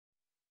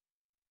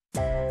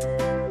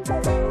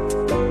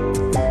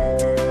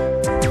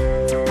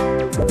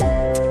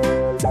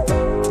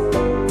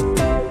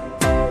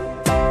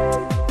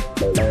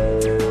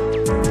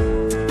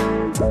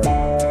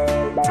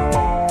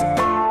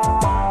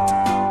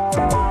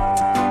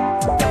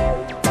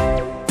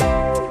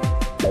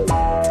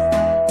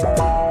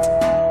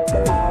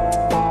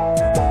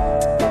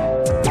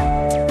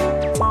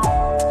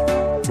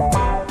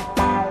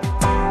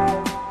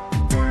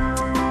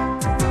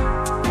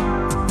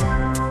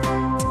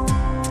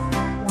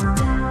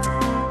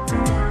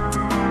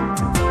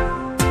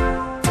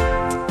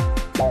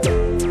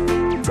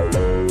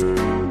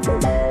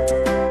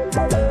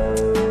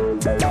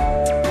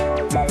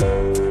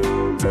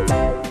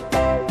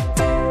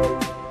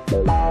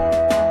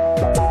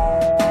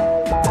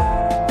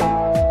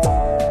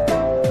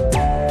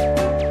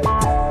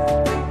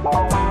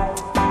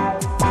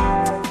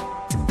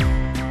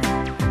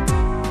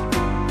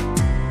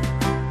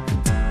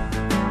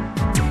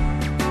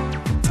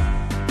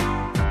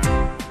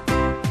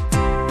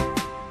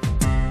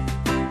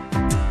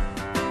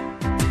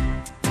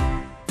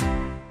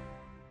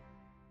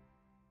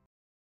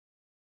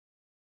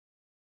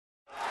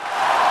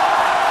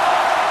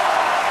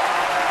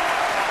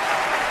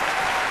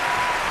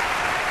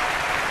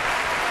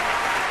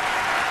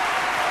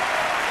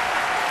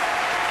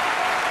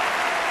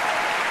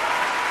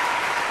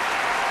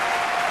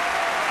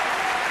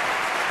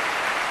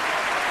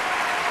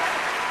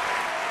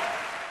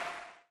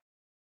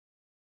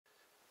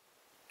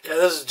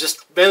this is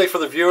just mainly for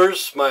the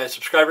viewers, my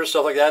subscribers,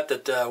 stuff like that,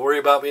 that worry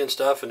about me and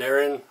stuff. And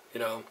Aaron, you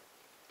know,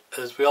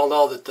 as we all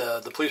know, that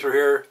the police were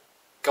here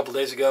a couple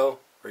days ago,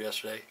 or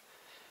yesterday,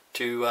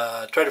 to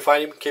try to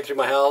find him. Came through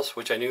my house,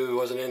 which I knew he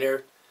wasn't in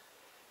here.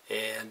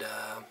 And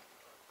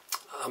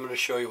I'm going to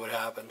show you what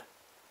happened.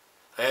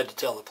 I had to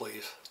tell the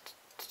police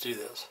to do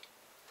this.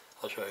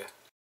 I'll show you.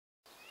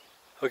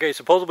 Okay,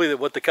 supposedly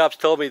what the cops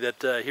told me,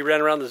 that he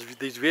ran around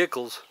these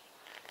vehicles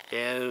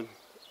and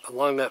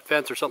along that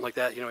fence or something like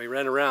that, you know, he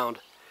ran around,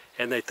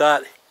 and they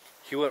thought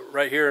he went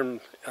right here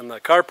on the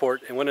carport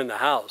and went in the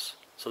house.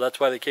 So that's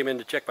why they came in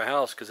to check my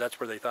house, because that's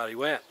where they thought he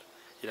went,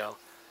 you know.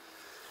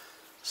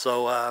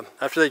 So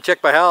after they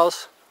checked my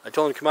house, I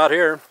told them to come out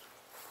here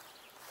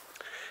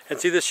and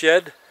see this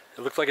shed.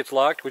 It looks like it's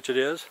locked, which it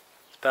is.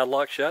 It's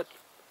padlocked shut.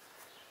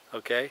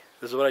 Okay,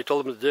 this is what I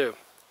told them to do.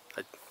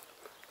 I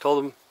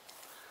told them,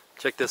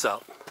 check this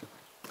out.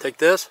 Take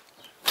this.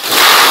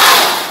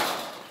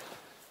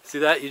 See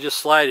that? You just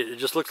slide it. It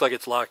just looks like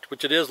it's locked,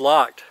 which it is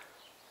locked.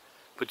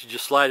 But you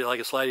just slide it like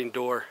a sliding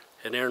door.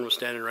 And Aaron was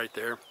standing right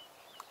there,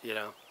 you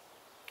know.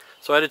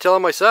 So I had to tell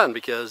him my son,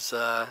 because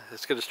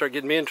it's going to start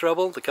getting me in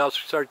trouble. The cops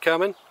started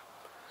coming.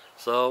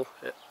 So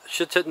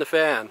shit's hitting the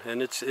fan,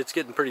 and it's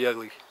getting pretty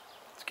ugly.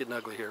 It's getting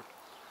ugly here.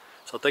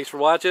 So thanks for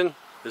watching.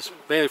 This is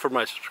mainly for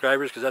my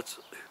subscribers, because that's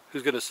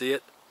who's going to see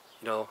it.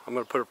 You know, I'm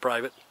going to put it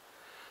private.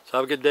 So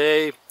have a good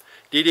day.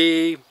 Dee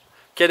Dee,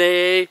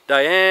 Kenny,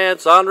 Diane,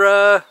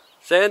 Sandra,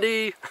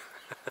 Sandy,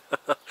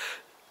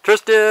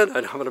 Tristan.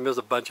 I know I'm going to miss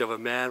a bunch of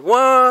them, man.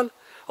 Juan,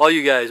 all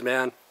you guys,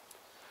 man.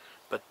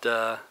 But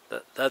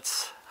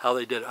that's how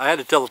they did it. I had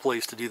to tell the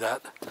police to do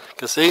that.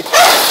 Because see?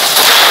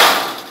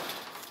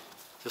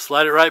 Just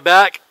slide it right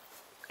back.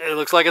 It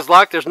looks like it's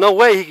locked. There's no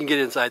way he can get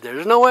inside there.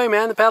 There's no way,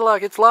 man. The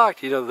padlock, it's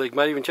locked. You know, they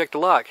might even check the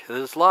lock.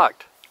 It's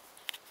locked.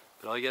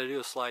 But all you got to do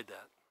is slide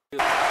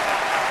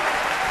that.